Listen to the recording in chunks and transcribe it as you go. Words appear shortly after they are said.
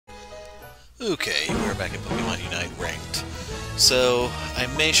Okay, we're back in Pokemon Unite Ranked. So, I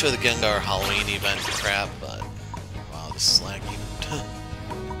may show the Gengar Halloween event crap, but... wow, this is laggy.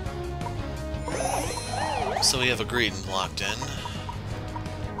 So we have a Greedent locked in.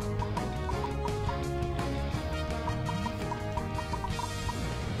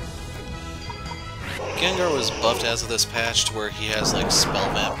 Gengar was buffed as of this patch to where he has, like,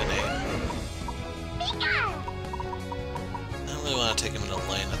 Spell Vamp innate. I don't really want to take him into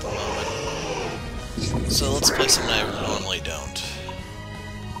lane at the moment. So let's play something I normally don't.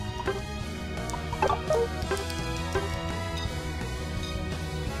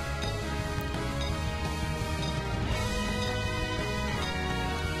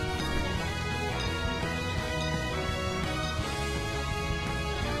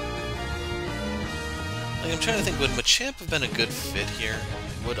 Like, I'm trying to think, would Machamp have been a good fit here?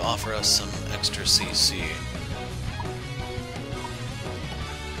 It would offer us some extra CC.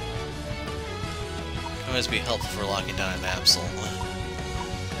 Always be helpful for locking down an Absol.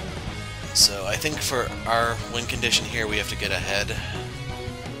 So I think for our win condition here, we have to get ahead.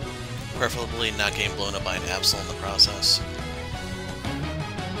 Preferably not getting blown up by an Absol in the process.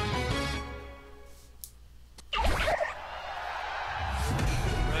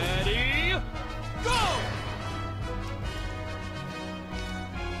 Ready, go!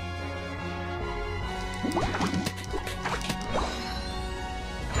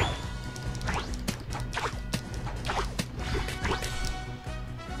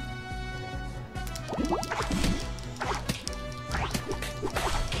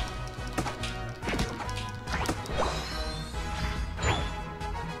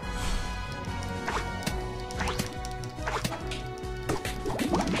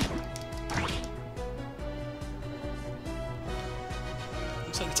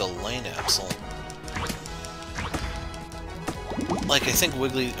 Looks like it's a lane Absol. Like, I think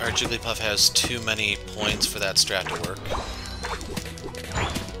Jigglypuff has too many points for that strat to work.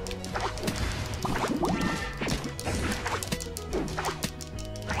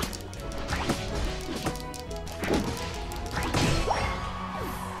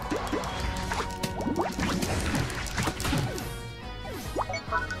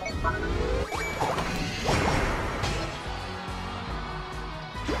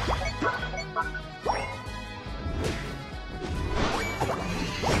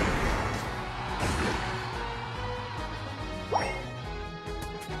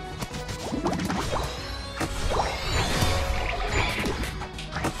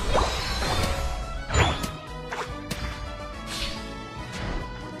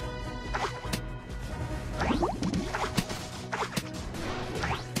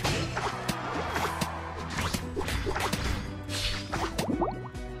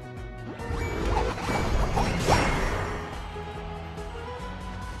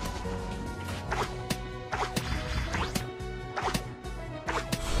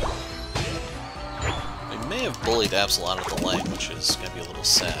 May have bullied Absol out of the lane, which is going to be a little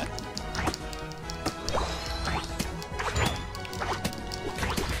sad.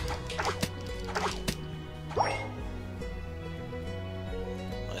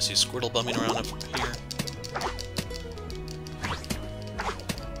 I see Squirtle bumming around up here.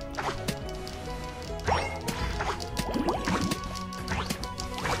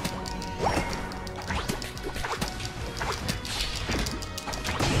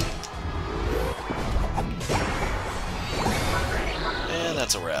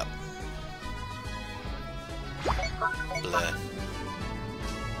 That's a wrap. Bleh.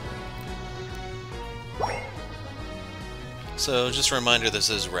 So, just a reminder, this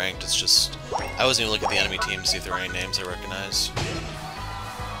is ranked. It's just... I wasn't even looking at the enemy team to see if there were any names I recognize.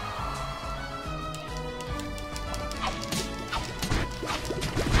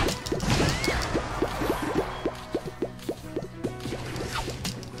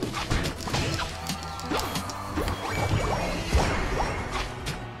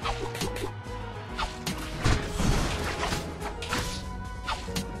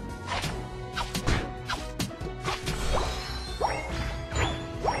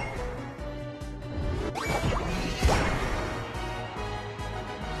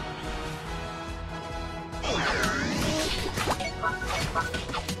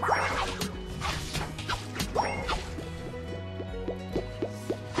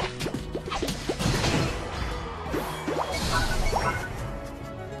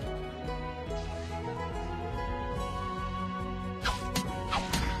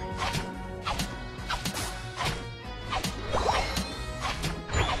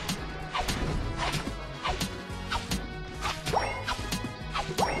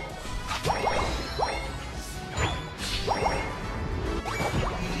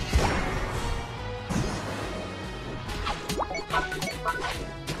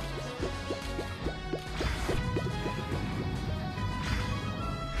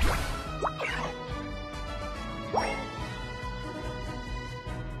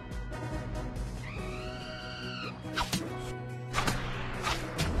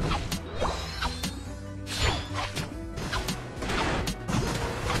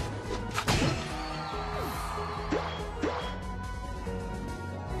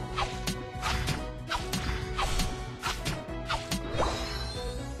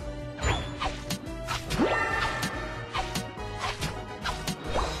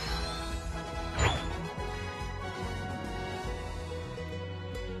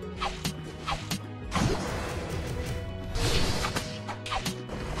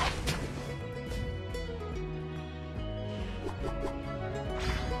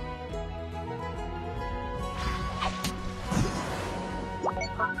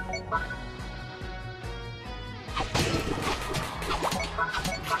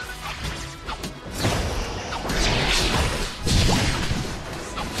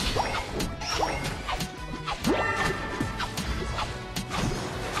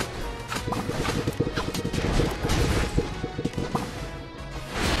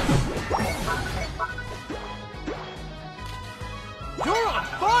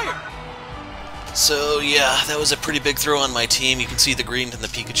 So yeah, that was a pretty big throw on my team. You can see the Green and the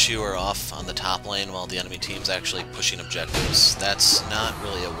Pikachu are off on the top lane while the enemy team's actually pushing objectives. That's not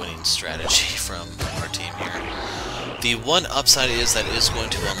really a winning strategy from our team here. The one upside is that it is going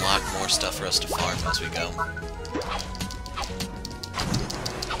to unlock more stuff for us to farm as we go.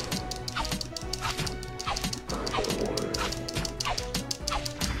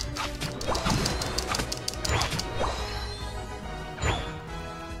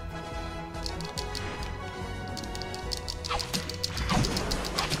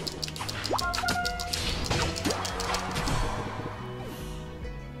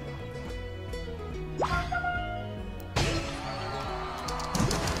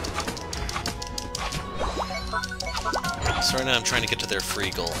 So right now I'm trying to get to their free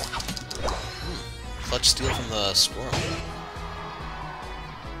goal. Clutch steal from the squirrel.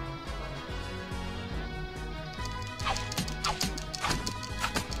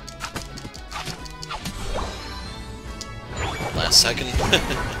 Last second.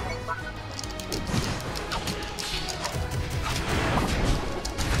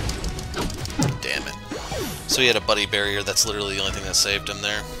 Damn it. So he had a buddy barrier, that's literally the only thing that saved him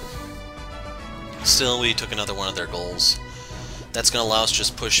there. Still, we took another one of their goals. That's going to allow us to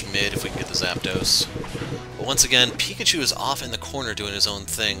just push mid if we can get the Zapdos. But once again, Pikachu is off in the corner doing his own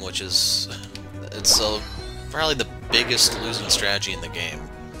thing, which is... it's probably the biggest losing strategy in the game.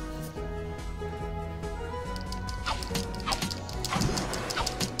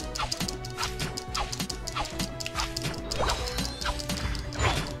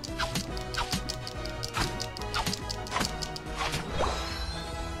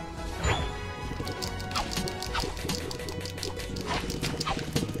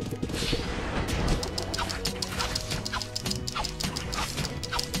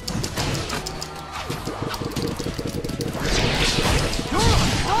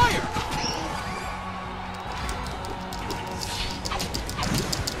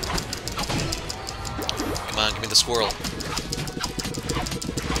 Come on, give me the squirrel.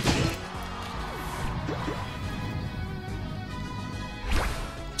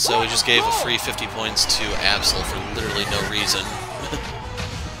 So we just gave a free 50 points to Absol for literally no reason.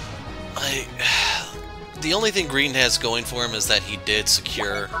 The only thing Green has going for him is that he did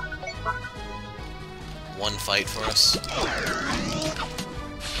secure one fight for us.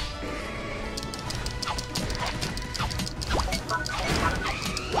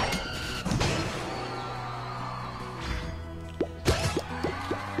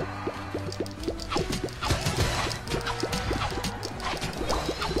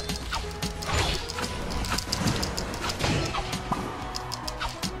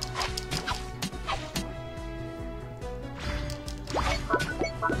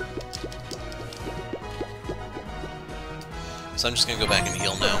 So I'm just gonna go back and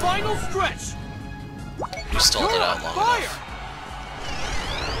heal now. Final stretch. We stalled it out long enough.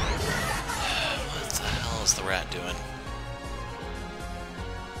 What the hell is the rat doing?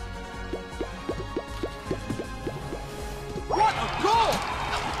 What a goal!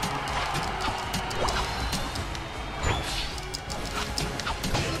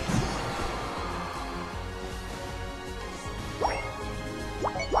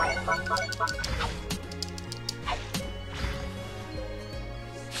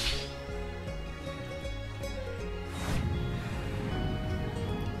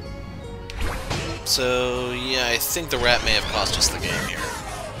 So, yeah, I think the rat may have cost us the game here.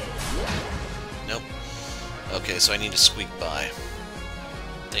 Nope. Okay, so I need to squeak by.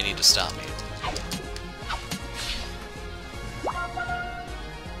 They need to stop me.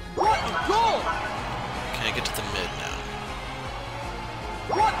 What a goal! Can I get to the mid now?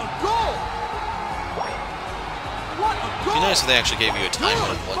 What a goal! What a It'd goal! be nice if they actually gave you a time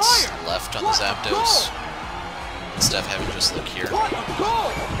on what's left on the Zapdos. Instead of having to just look here. What a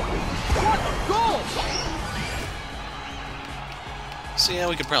goal! What a goal! So yeah,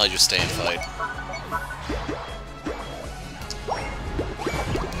 we could probably just stay and fight.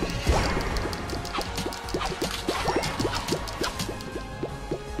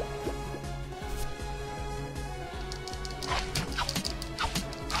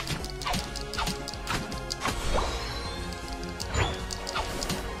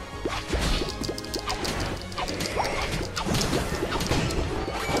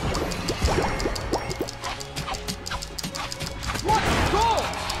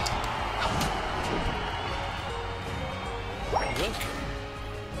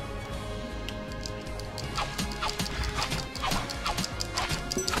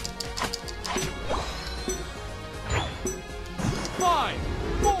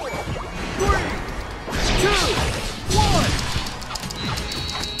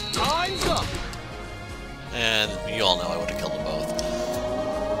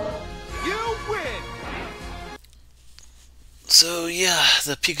 So yeah,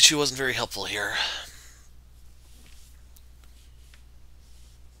 the Pikachu wasn't very helpful here.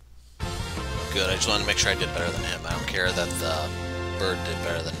 Good, I just wanted to make sure I did better than him. I don't care that the bird did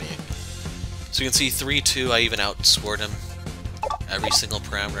better than me. So you can see 3-2, I even outscored him. Every single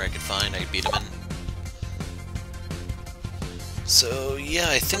parameter I could find, I beat him in. So yeah,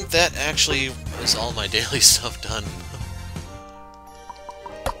 I think that actually was all my daily stuff done.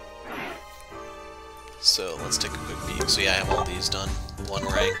 So let's take a quick peek. So yeah, I have all these done. 1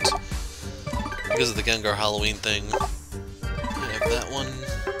 ranked. Because of the Gengar Halloween thing, I have that one.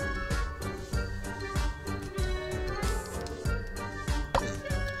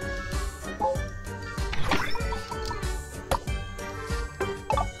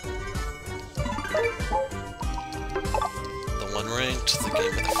 The 1 ranked, the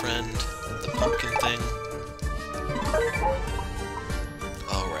game with a friend, the pumpkin thing.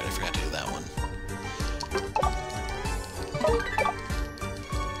 Oh right, I forgot to do that one.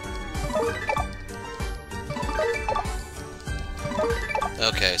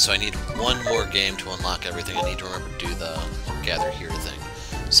 Okay, so I need 1 more game to unlock everything. I need to remember to do the gather here thing.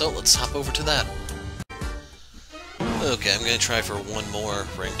 So let's hop over to that. Okay, I'm going to try for 1 more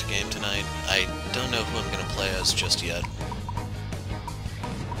ranked game tonight. I don't know who I'm going to play as just yet.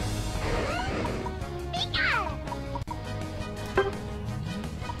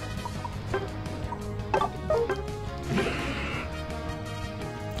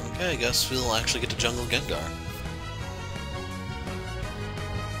 Okay, I guess we'll actually get to jungle Gengar.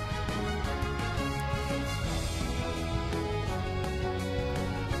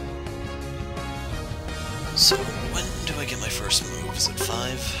 So, when do I get my first move? Is it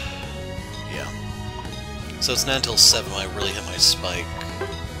 5? Yeah. So it's not until 7 when I really hit my spike.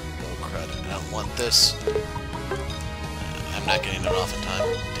 Oh crud, I don't want this. I'm not getting it off in time.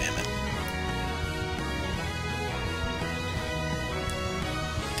 Damn it.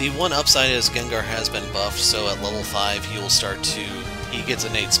 The one upside is Gengar has been buffed, so at level 5 he will start to... he gets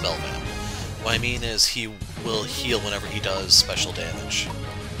innate spell map. What I mean is he will heal whenever he does special damage.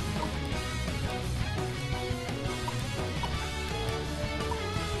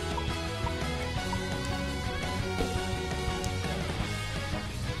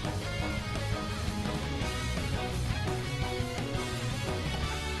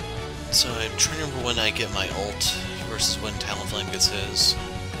 So I'm trying to remember when I get my ult versus when Talonflame gets his.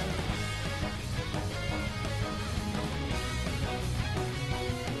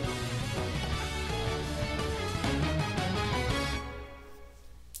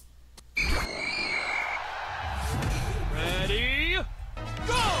 Ready,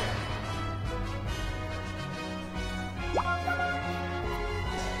 go!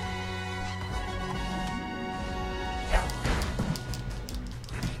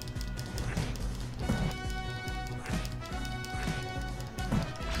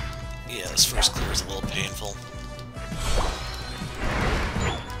 Yeah, this first clear is a little painful.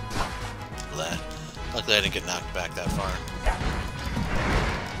 Luckily I didn't get knocked back that far.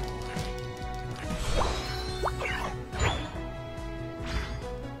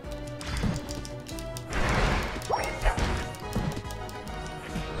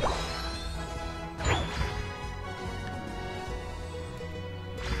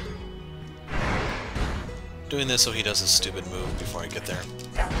 Doing this so he does a stupid move before I get there.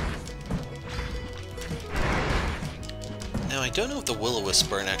 Now, I don't know if the Will-O-Wisp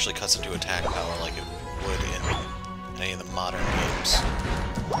burn actually cuts into attack power like it would in any of the modern games.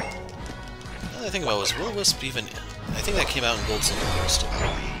 Now that I think about it, was Will-O-Wisp even... I think that came out in Gold, Silver, Crystal.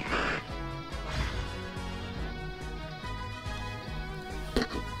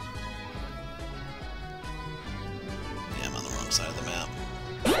 Yeah, I'm on the wrong side of the map.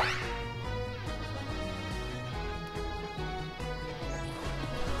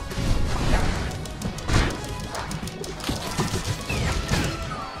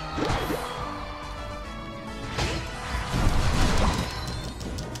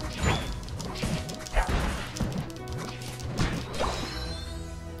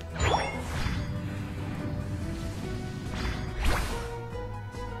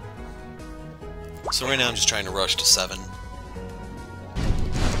 So right now I'm just trying to rush to 7.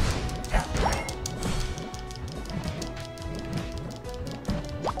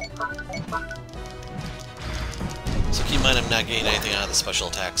 So keep in mind I'm not getting anything out of the special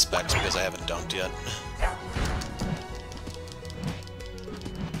attack specs because I haven't dunked yet.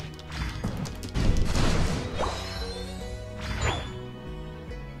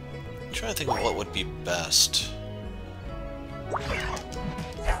 I'm trying to think of what would be best.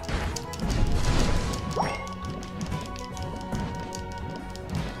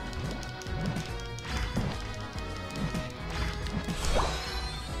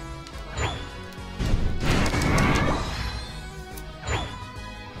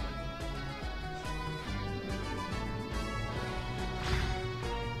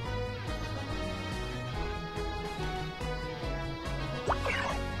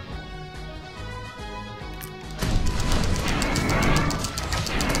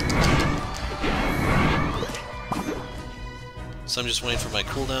 So I'm just waiting for my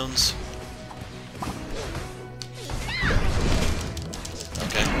cooldowns.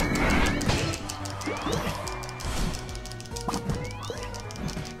 Okay.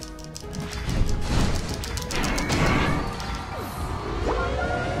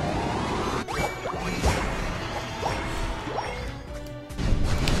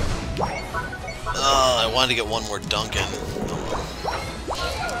 Oh, I wanted to get one more dunk in.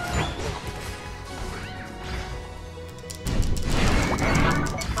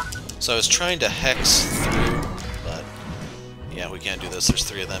 So I was trying to hex through, but yeah, we can't do this. There's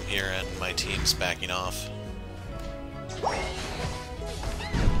 3 of them here, and my team's backing off.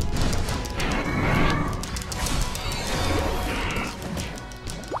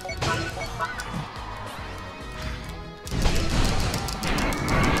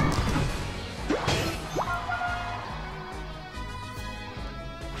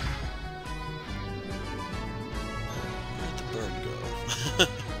 Where'd the bird go?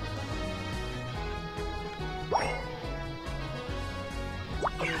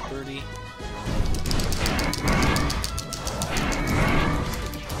 Birdie.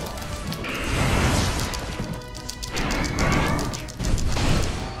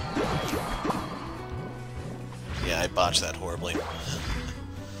 Yeah, I botched that horribly.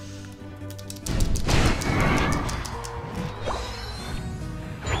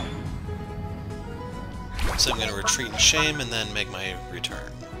 So I'm going to retreat in shame and then make my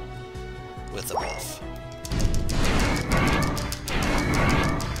return with a buff.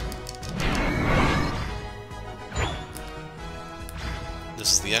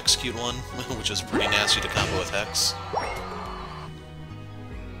 This is the execute one, which is pretty nasty to combo with Hex.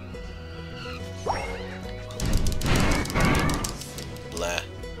 Blah.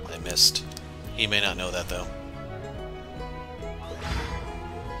 I missed. He may not know that, though.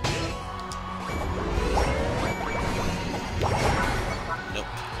 Nope.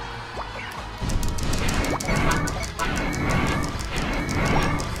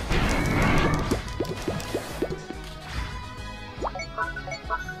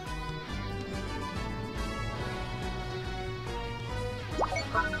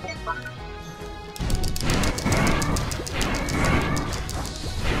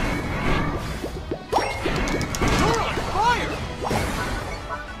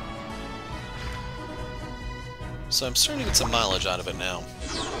 So I'm starting to get some mileage out of it now.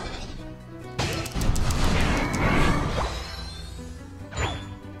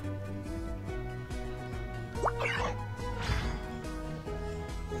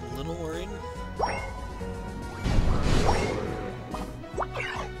 A little worried.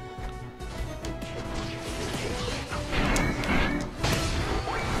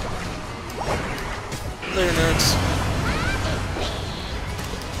 Later, nerds.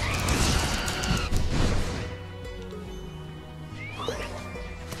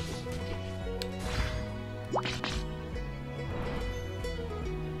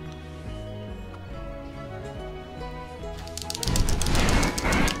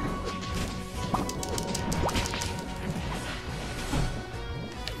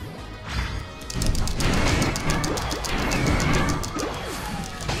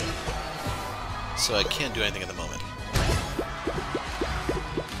 So I can't do anything at the moment.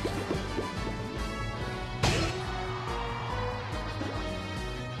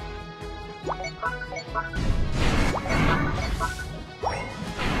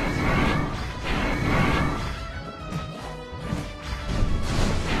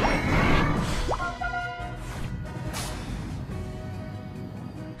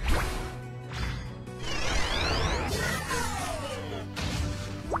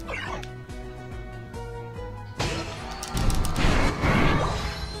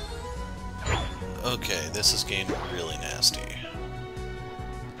 Okay, this is getting really nasty.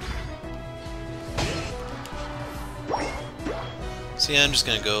 So yeah, I'm just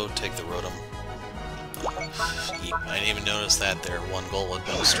gonna go take the Rotom. I didn't even notice that their one goal had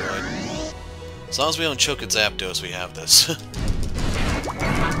been destroyed. As long as we don't choke at Zapdos, we have this.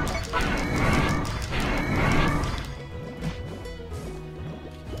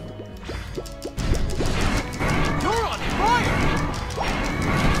 You're on fire!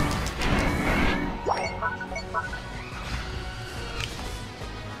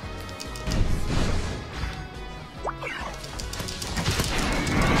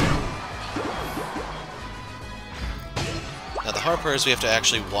 Now the hard part is we have to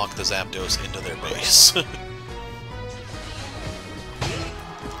actually walk the Zapdos into their base.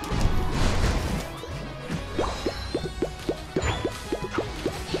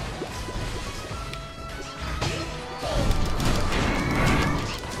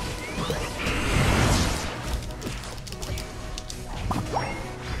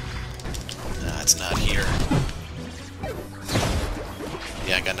 it's not here.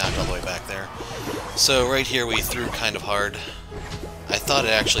 Yeah, I got knocked all the way back there. So right here we threw kind of hard. I thought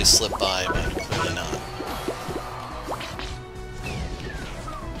it actually slipped by, but clearly not.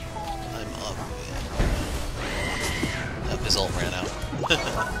 I'm up. Yep, his ult ran out.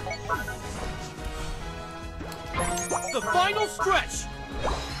 The final stretch!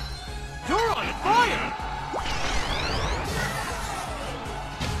 You're on fire!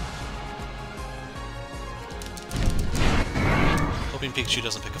 Hoping Pikachu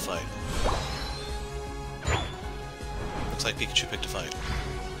doesn't pick a fight. Looks like Pikachu picked a fight.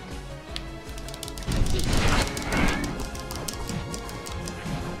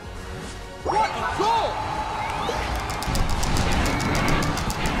 What a goal!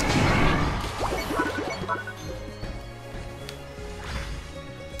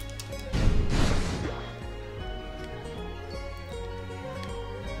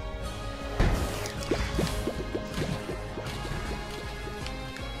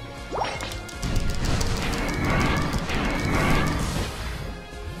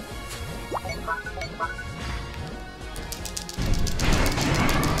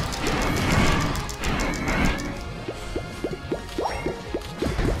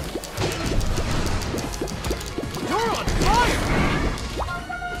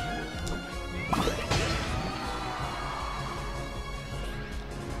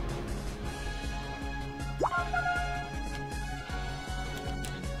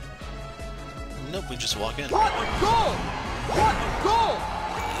 Nope, we just walk in. What a goal! What a goal!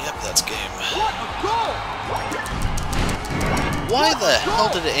 Yep, that's game. What a goal! Why the hell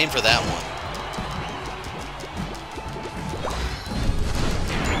did it aim for that one?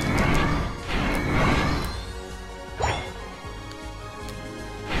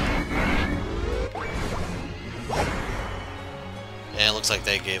 Yeah, it looks like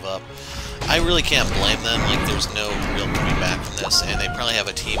they gave up. I really can't blame them, like there's no real coming back from this, and they probably have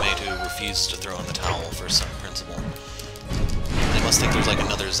a teammate who refuses to throw in the towel for some principle. They must think there's like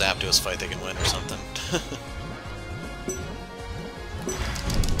another Zapdos fight they can win or something.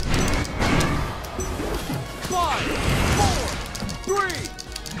 5, 4, 3,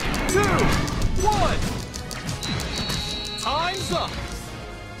 2, 1. Time's up.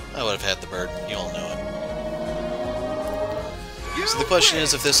 I would have had the bird, you all know it. So the question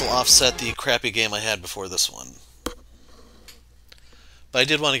is if this will offset the crappy game I had before this one. But I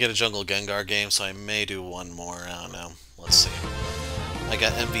did want to get a Jungle Gengar game, so I may do one more. I don't know. Let's see. I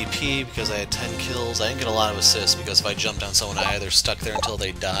got MVP because I had 10 kills. I didn't get a lot of assists because if I jumped on someone, I either stuck there until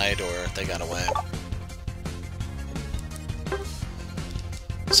they died or they got away.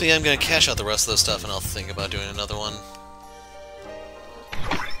 So yeah, I'm going to cash out the rest of this stuff and I'll think about doing another one.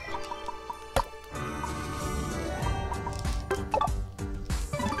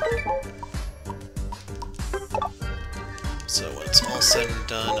 So when it's all said and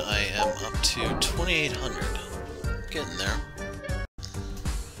done, I am up to 2,800. Getting there.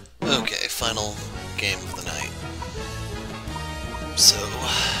 Okay, final game of the night. So,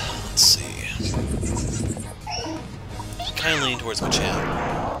 let's see. Kind of leaning towards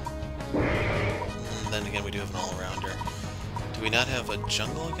Machamp. And then again, we do have an all-rounder. Do we not have a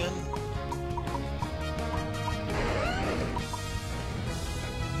jungle again?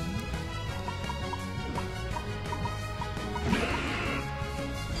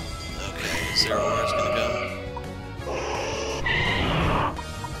 Zero where it's gonna go.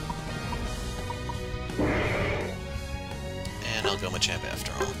 And I'll go Machamp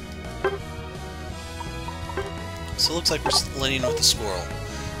after all. So it looks like we're leaning with the squirrel.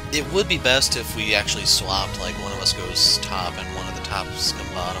 It would be best if we actually swapped, like one of us goes top and one of the tops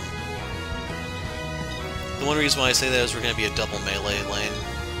come bottom. The one reason why I say that is we're going to be a double melee lane,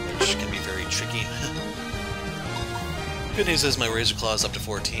 which can be very tricky. Good news is my Razor Claw is up to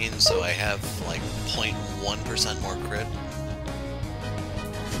 14, so I have like 0.1% more crit.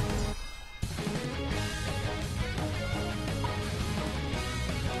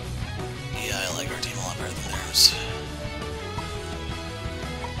 Yeah, I like our team a lot better than theirs.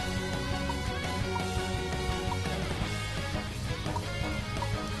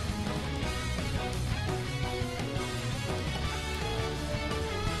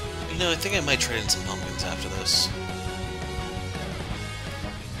 You know, I think I might trade in some pumpkins after this.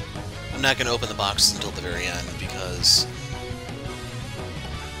 I'm not going to open the boxes until the very end, because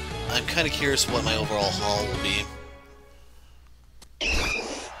I'm kind of curious what my overall haul will be.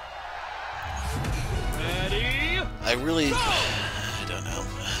 Ready? I really... I don't know.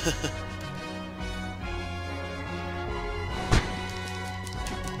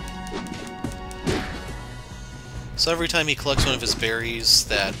 So every time he collects one of his berries,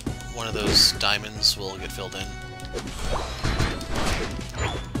 that one of those diamonds will get filled in.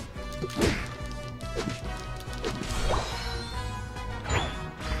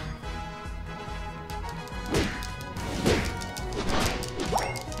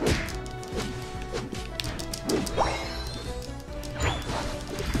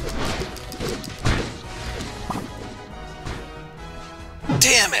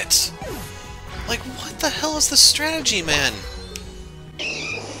 Damn it! Like, what the hell is the strategy, man?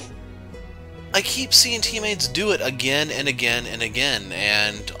 I keep seeing teammates do it again and again and again,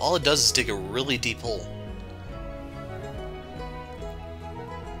 and all it does is dig a really deep hole.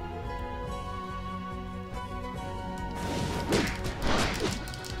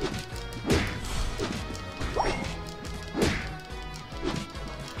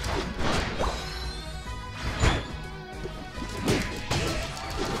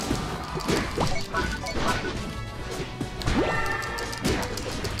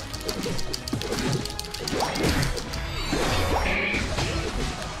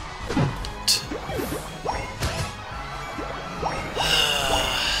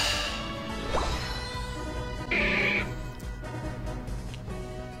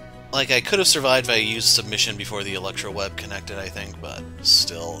 Like, I could have survived if I used submission before the electro web connected, I think, but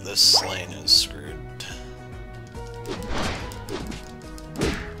still, this lane is screwed.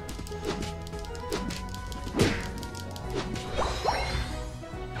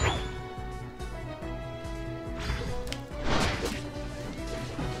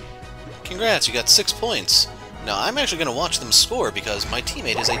 Congrats, you got 6 points. Now, I'm actually going to watch them score because my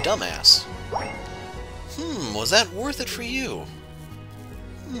teammate is a dumbass. Was that worth it for you?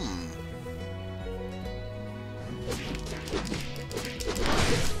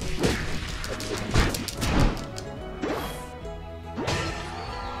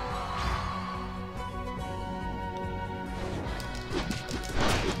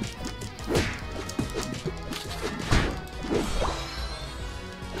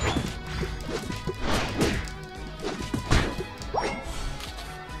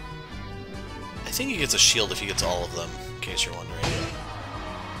 I think he gets a shield if he gets all of them, in case you're wondering.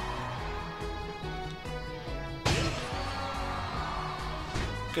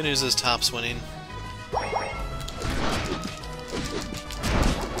 Good news is Top's winning. I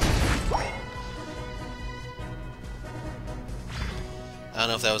don't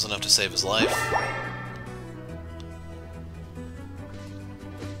know if that was enough to save his life.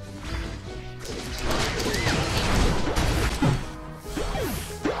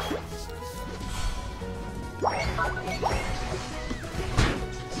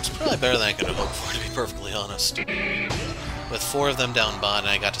 It's probably better than I could have hoped for, to be perfectly honest. With 4 of them down bot, and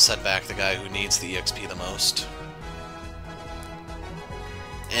I got to set back the guy who needs the EXP the most.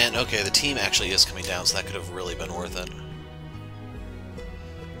 And, okay, the team actually is coming down, so that could have really been worth it.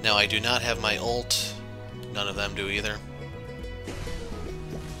 Now, I do not have my ult. None of them do either.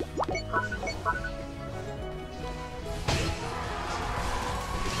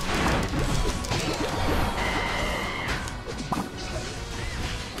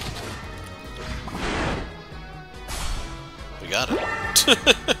 We got it.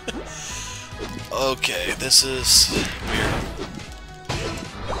 Okay, this is weird.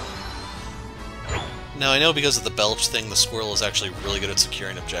 Now, I know because of the belch thing, the squirrel is actually really good at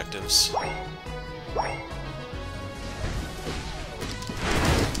securing objectives.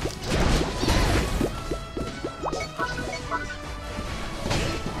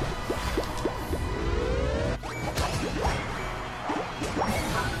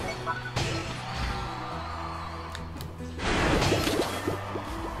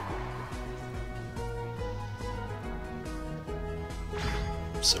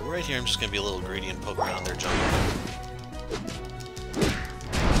 So right here, I'm just going to be a little greedy and poke around their jungle.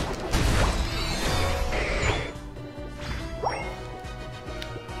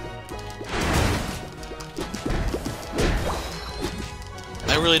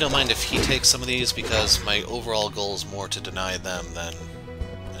 I really don't mind if he takes some of these, because my overall goal is more to deny them than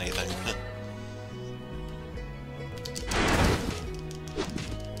anything.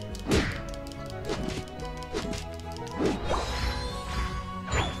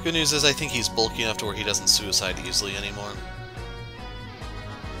 Good news is I think he's bulky enough to where he doesn't suicide easily anymore.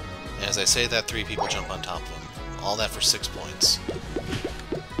 And as I say that, 3 people jump on top of him. All that for 6 points.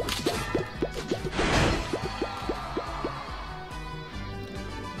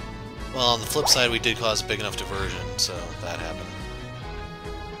 Well, on the flip side, we did cause a big enough diversion, so that happened.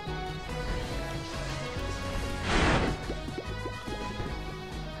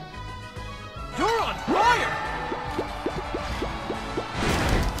 You're on fire!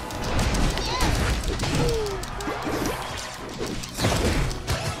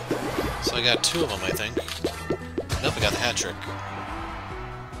 I got 2 of them, I think. Nope, I got the hat trick.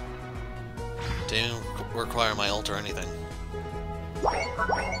 Didn't require my ult or anything.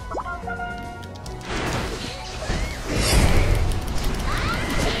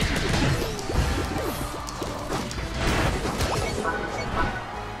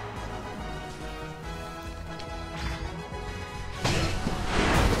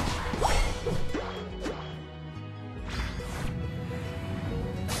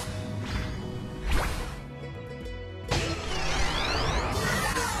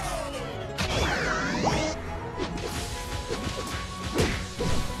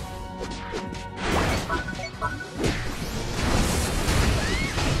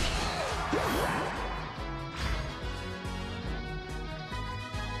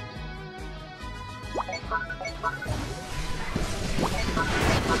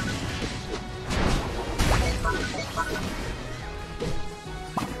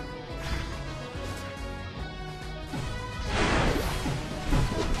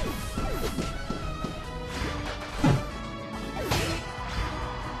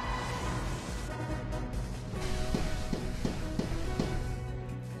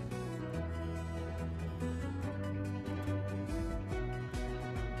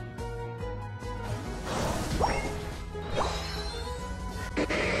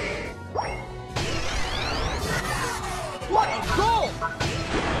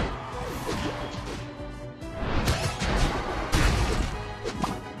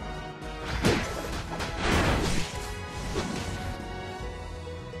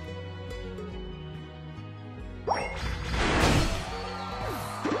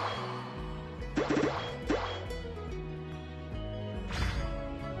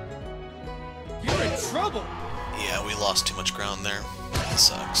 Trouble. Yeah, we lost too much ground there. That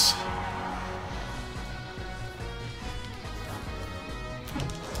sucks.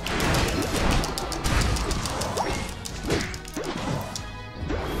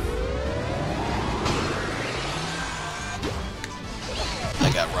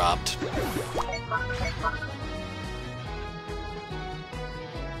 I got robbed.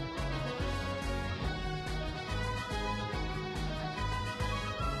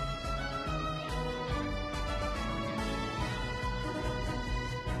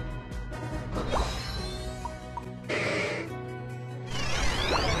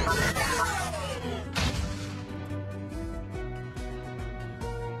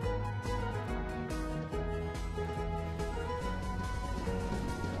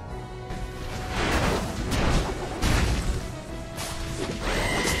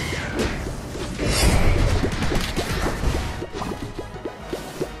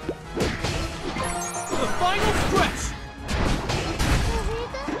 Final stretch!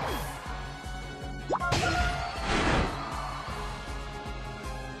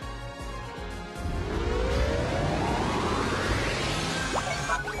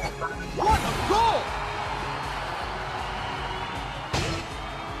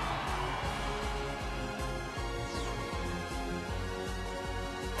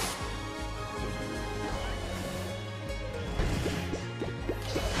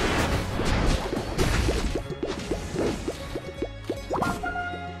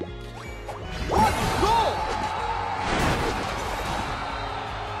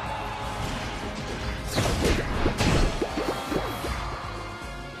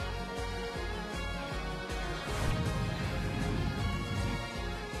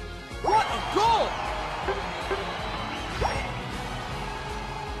 What a goal!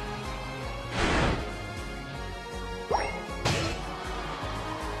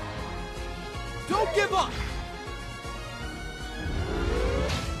 Don't give up!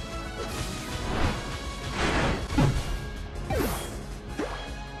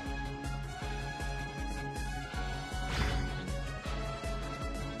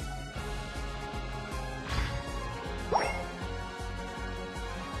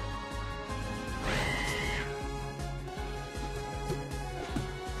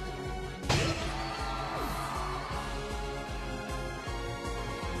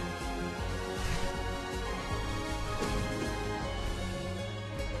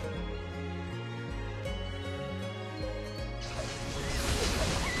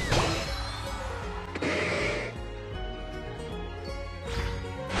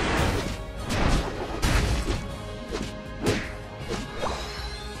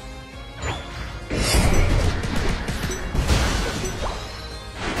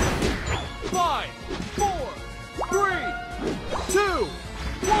 Five, four, three, two,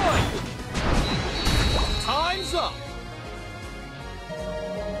 one.